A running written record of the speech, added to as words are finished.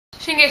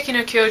Shingeki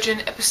no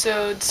Kyojin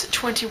episodes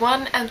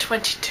 21 and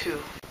 22.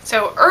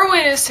 So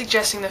Erwin is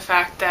suggesting the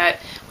fact that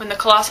when the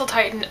Colossal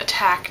Titan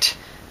attacked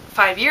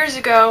 5 years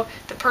ago,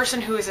 the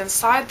person who was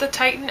inside the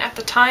Titan at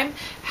the time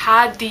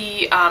had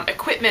the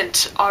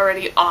equipment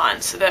already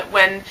on, so that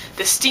when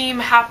the steam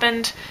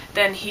happened,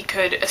 then he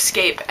could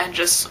escape and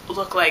just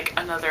look like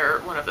another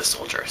one of the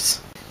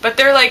soldiers. But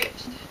they're like,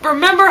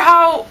 remember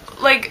how,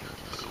 like,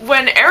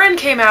 when Eren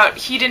came out,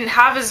 he didn't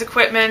have his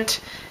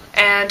equipment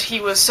and he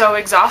was so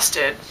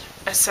exhausted.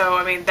 So,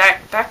 I mean,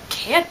 that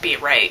can't be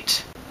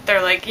right.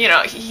 They're like, you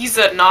know, he's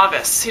a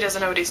novice. He doesn't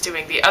know what he's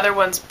doing. The other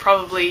ones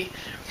probably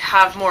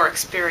have more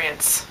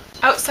experience.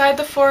 Outside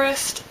the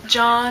forest,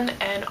 John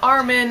and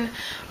Armin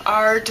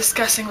are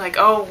discussing like,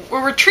 oh,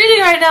 we're retreating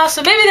right now,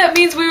 so maybe that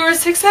means we were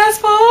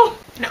successful.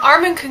 And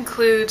Armin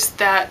concludes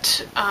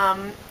that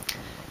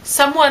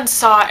someone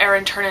saw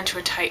Eren turn into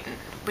a Titan,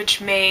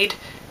 which made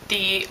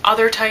the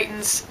other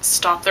Titans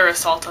stop their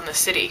assault on the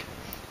city,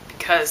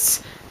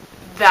 because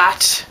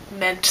that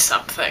meant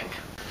something.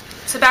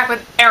 So back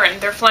with Eren,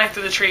 they're flying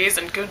through the trees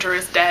and Gunter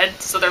is dead,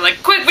 so they're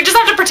like, quick, we just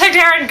have to protect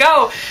Eren,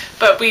 go!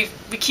 But we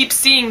keep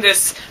seeing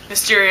this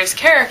mysterious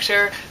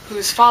character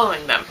who's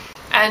following them.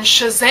 And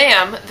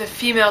Shazam, the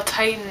female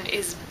Titan,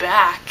 is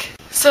back.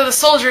 So the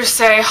soldiers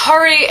say,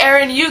 hurry,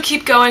 Eren, you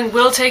keep going,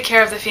 we'll take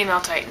care of the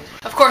female Titan.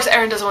 Of course,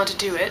 Eren doesn't want to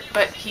do it,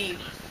 but he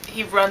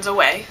runs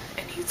away,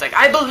 and he's like,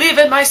 I believe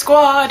in my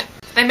squad!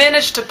 They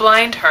manage to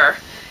blind her,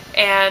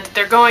 and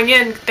they're going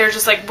in, they're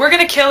just like, we're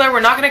gonna kill her, we're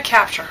not gonna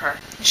capture her.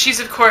 She's,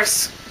 of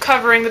course,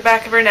 covering the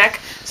back of her neck,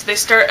 so they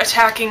start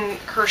attacking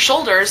her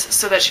shoulders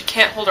so that she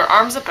can't hold her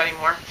arms up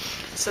anymore,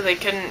 so they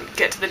can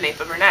get to the nape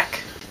of her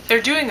neck.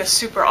 They're doing a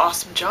super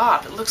awesome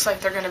job. It looks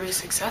like they're gonna be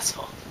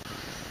successful.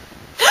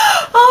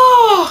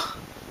 Oh!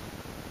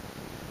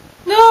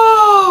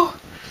 No!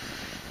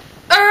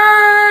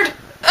 Erd!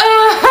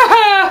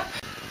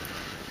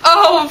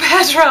 Oh,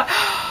 Petra!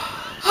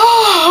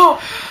 Oh!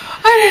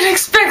 I didn't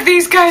expect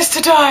these guys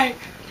to die!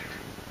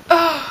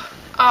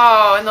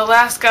 Oh, and the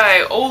last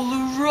guy,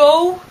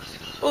 Oluo?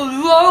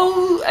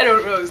 I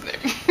don't know his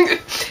name.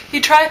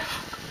 He tried...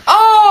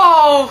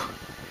 Oh!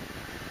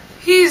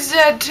 He's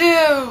dead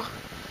too!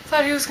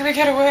 Thought he was gonna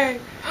get away.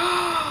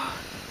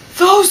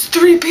 Those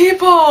 3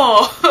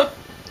 people!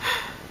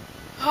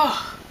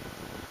 Oh,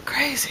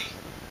 crazy.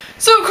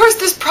 So of course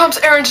this prompts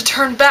Eren to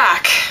turn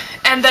back,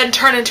 and then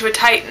turn into a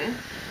Titan.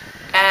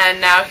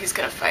 And now he's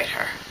gonna fight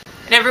her.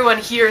 And everyone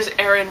hears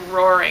Eren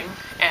roaring,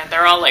 and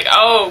they're all like,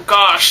 oh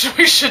gosh,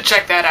 we should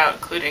check that out,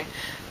 including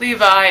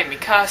Levi and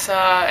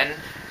Mikasa and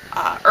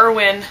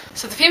Erwin.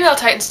 So the female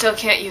Titan still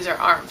can't use her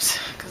arms,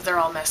 because they're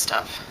all messed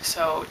up.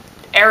 So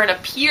Eren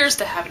appears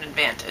to have an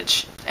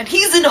advantage. And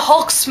he's in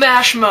Hulk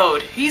smash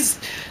mode.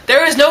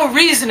 There is no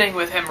reasoning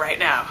with him right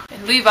now.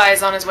 And Levi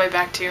is on his way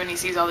back too, and he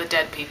sees all the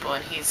dead people,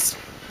 and he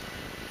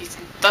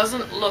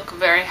doesn't look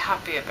very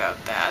happy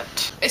about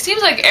that. It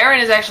seems like Eren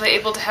is actually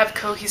able to have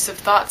cohesive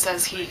thoughts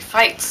as he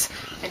fights.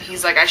 And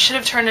he's like, I should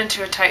have turned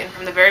into a Titan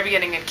from the very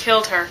beginning and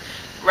killed her,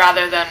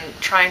 rather than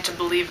trying to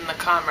believe in the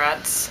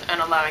comrades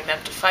and allowing them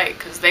to fight,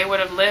 because they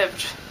would have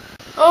lived.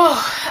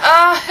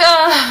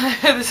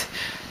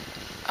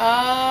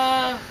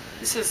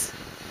 This is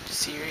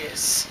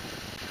serious.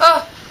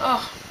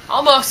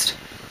 Almost.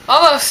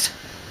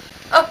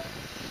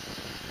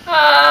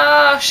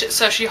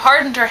 So she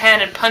hardened her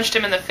hand and punched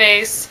him in the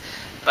face,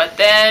 but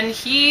then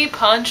he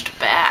punched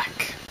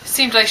back.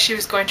 Seemed like she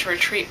was going to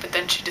retreat, but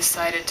then she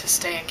decided to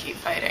stay and keep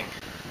fighting.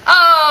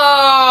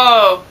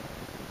 Oh!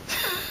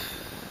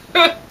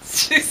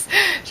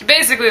 She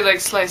basically like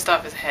sliced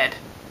off his head,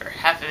 or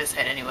half of his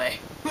head anyway.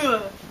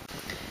 And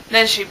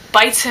then she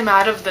bites him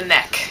out of the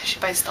neck. She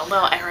bites the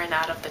little Eren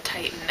out of the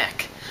Titan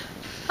neck.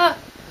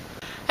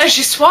 And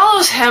she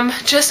swallows him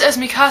just as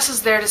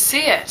Mikasa's there to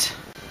see it.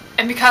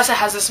 And Mikasa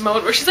has this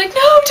moment where she's like,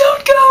 no,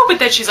 don't go! But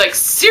then she's like,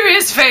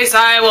 serious face,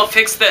 I will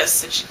fix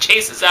this. And she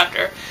chases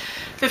after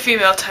the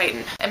female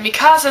Titan. And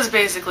Mikasa's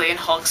basically in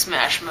Hulk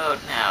smash mode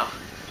now.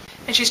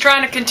 And she's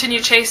trying to continue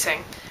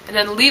chasing. And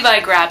then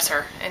Levi grabs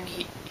her, and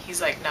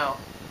he's like, no,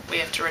 we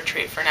have to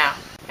retreat for now.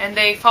 And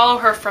they follow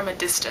her from a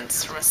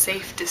distance, from a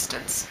safe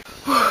distance.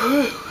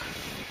 Woohoo!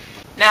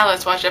 Now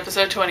let's watch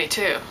episode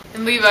 22.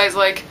 And Levi's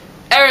like,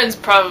 Eren's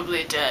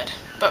probably dead.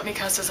 But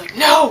Mikasa's like,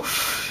 no!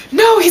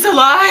 No, he's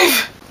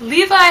alive!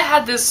 Levi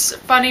had this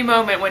funny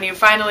moment when he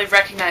finally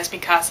recognized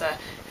Mikasa,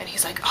 and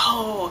he's like,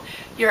 oh,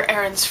 you're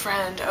Eren's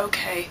friend,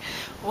 okay.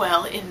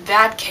 Well, in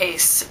that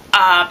case,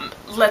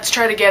 let's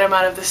try to get him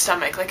out of the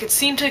stomach. Like, it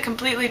seemed to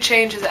completely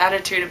change his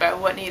attitude about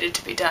what needed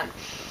to be done.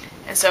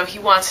 And so he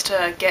wants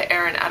to get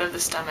Eren out of the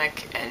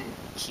stomach, and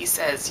he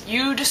says,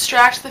 you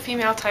distract the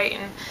female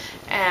Titan,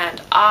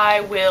 and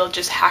I will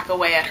just hack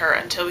away at her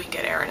until we can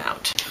get Eren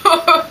out.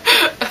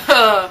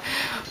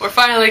 We're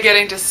finally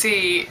getting to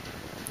see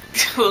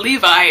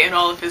Levi in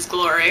all of his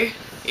glory.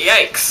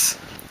 Yikes.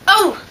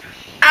 Oh!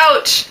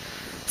 Ouch!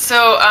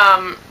 So,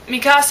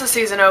 Mikasa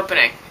sees an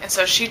opening, and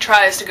so she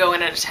tries to go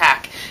in and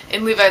attack.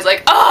 And Levi's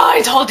like, oh,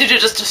 I told you to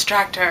just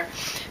distract her.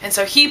 And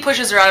so he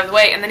pushes her out of the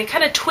way, and then he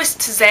kind of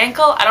twists his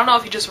ankle. I don't know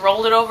if he just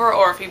rolled it over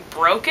or if he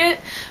broke it,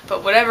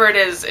 but whatever it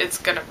is, it's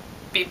gonna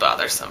be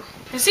bothersome.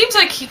 It seems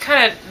like he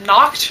kind of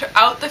knocked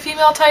out the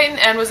female Titan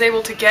and was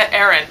able to get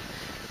Eren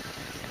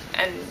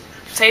and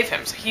save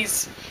him. So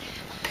he's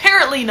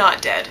apparently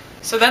not dead.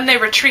 So then they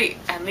retreat,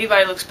 and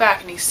Levi looks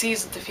back and he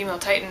sees that the female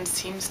Titan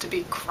seems to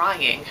be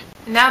crying.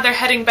 And now they're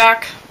heading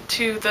back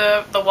to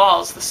the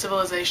walls, the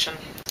civilization.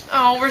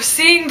 Oh, we're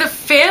seeing the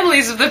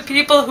families of the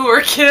people who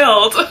were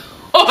killed.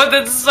 Oh,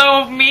 that's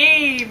so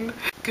mean.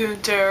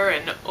 Gunther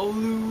and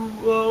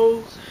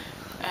Oluo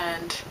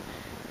and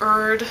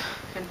Erd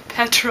and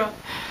Petra.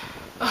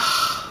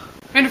 Ugh.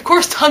 And of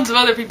course tons of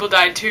other people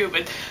died too,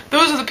 but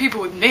those are the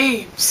people with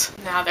names.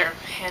 Now they're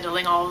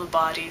handling all the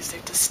bodies. They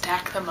have to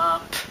stack them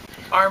up.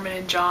 Armin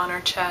and John are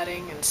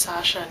chatting, and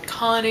Sasha and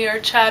Connie are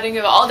chatting.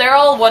 They're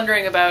all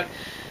wondering about,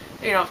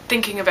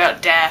 thinking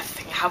about death.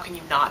 How can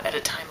you not at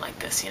a time like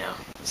this,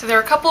 So there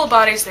are a couple of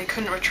bodies they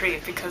couldn't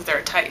retrieve because there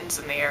are Titans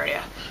in the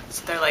area.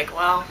 So they're like,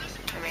 well,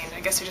 I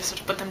guess we just have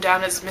to put them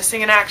down as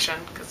missing in action,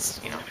 because,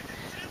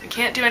 we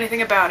can't do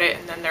anything about it.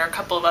 And then there are a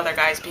couple of other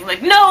guys being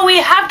like, no, we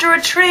have to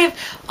retrieve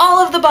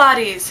all of the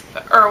bodies.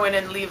 But Erwin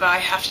and Levi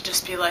have to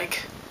just be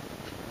like,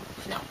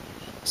 no,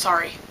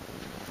 sorry.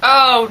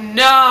 Oh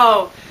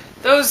no!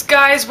 Those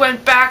guys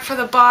went back for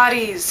the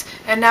bodies,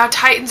 and now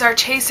Titans are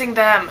chasing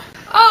them.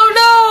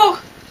 Oh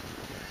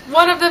no!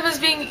 One of them is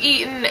being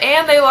eaten,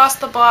 and they lost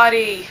the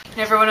body. And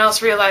everyone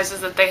else realizes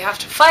that they have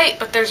to fight,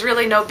 but there's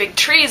really no big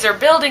trees or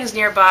buildings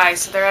nearby,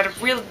 so they're at a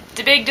real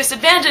big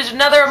disadvantage, and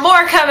now there are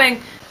more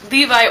coming.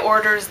 Levi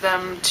orders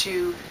them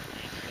to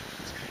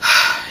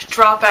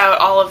drop out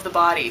all of the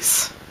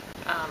bodies,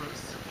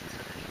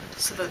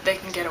 so that they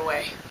can get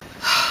away.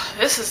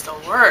 This is the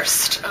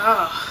worst.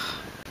 Ugh.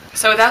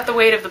 So without the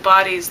weight of the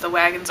bodies, the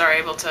wagons are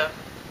able to,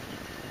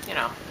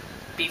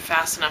 be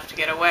fast enough to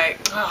get away.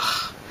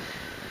 Ugh.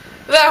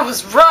 That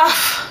was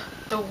rough!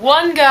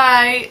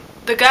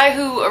 The guy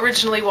who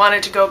originally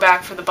wanted to go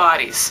back for the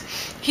bodies,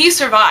 he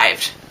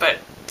survived, but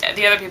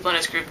the other people in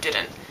his group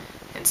didn't.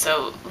 And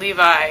so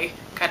Levi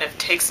kind of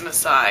takes him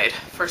aside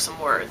for some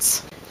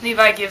words.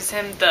 Levi gives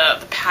him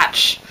the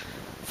patch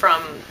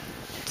from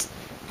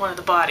one of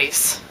the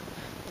bodies,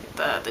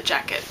 the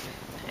jacket,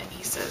 and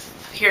he says,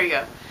 here you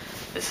go.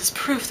 This is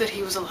proof that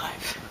he was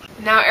alive.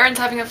 Now Eren's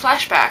having a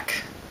flashback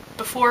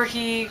before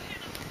he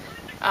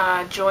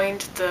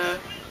joined the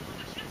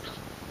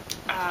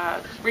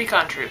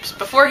recon troops.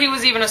 Before he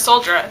was even a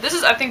soldier. This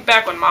is, I think,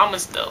 back when Mom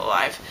was still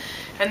alive.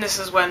 And this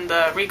is when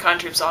the recon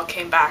troops all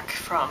came back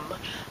from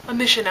a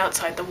mission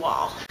outside the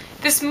wall.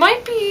 This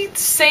might be the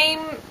same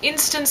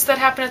instance that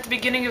happened at the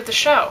beginning of the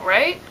show,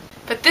 right?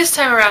 But this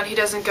time around he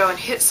doesn't go and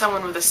hit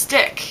someone with a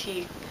stick.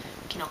 He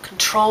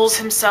controls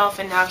himself,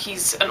 and now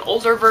he's an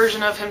older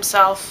version of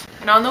himself.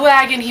 And on the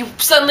wagon, he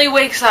suddenly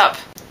wakes up.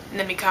 And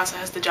then Mikasa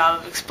has the job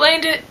of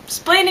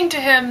explaining to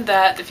him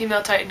that the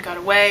female Titan got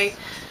away,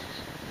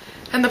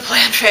 and the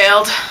plan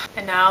failed.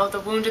 And now the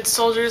wounded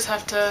soldiers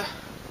have to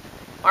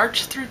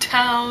march through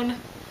town,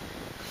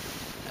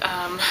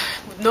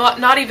 with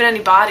not even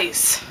any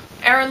bodies.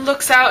 Eren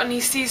looks out and he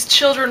sees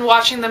children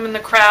watching them in the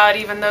crowd,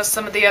 even though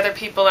some of the other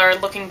people are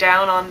looking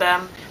down on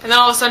them. And then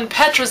all of a sudden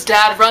Petra's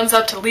dad runs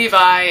up to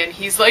Levi and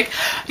he's like,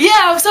 yeah,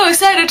 I'm so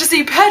excited to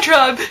see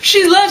Petra!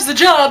 She loves the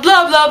job,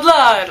 blah blah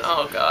blah! And,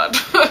 oh god.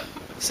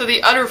 So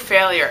the utter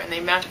failure and the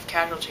amount of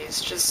casualties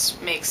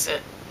just makes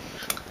it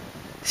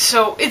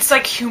so it's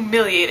like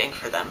humiliating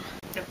for them.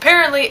 And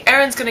apparently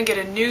Eren's gonna get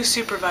a new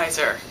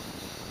supervisor.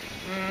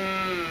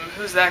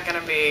 Who's that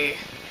gonna be?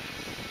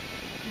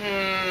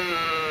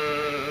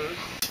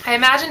 I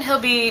imagine he'll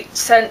be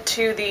sent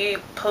to the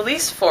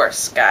police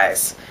force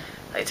guys,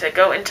 like to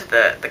go into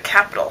the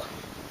capital,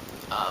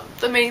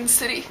 the main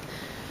city.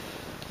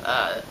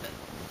 But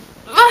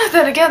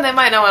then again, they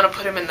might not want to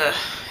put him in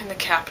the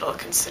capital,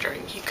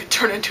 considering he could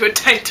turn into a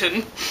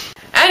Titan.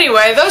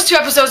 Anyway, those two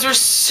episodes were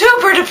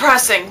super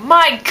depressing.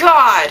 My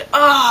God,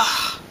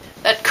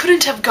 that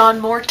couldn't have gone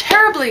more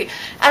terribly.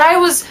 And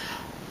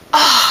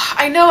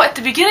I know at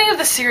the beginning of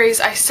the series,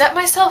 I set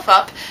myself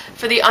up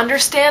for the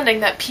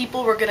understanding that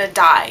people were gonna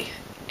die,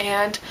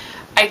 and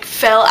I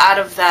fell out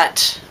of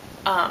that.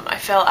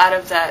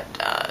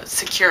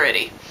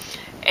 Security,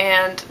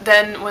 and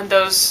then when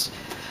those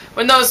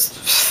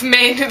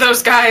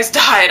guys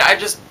died,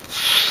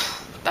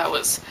 that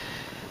was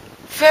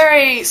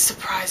very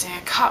surprising.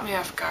 It caught me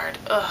off guard.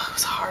 Ugh, it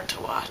was hard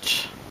to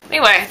watch.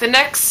 Anyway, the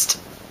next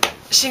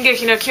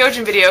Shingeki no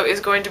Kyojin video is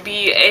going to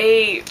be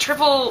a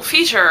triple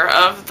feature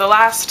of the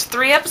last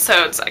 3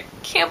 episodes. I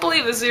can't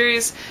believe the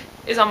series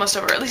is almost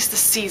over, at least the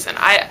season.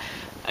 I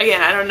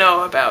don't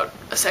know about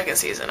a second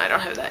season. I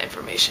don't have that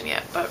information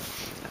yet, but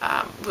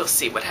we'll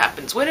see what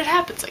happens when it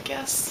happens, I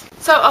guess.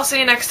 So I'll see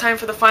you next time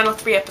for the final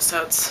 3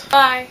 episodes.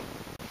 Bye!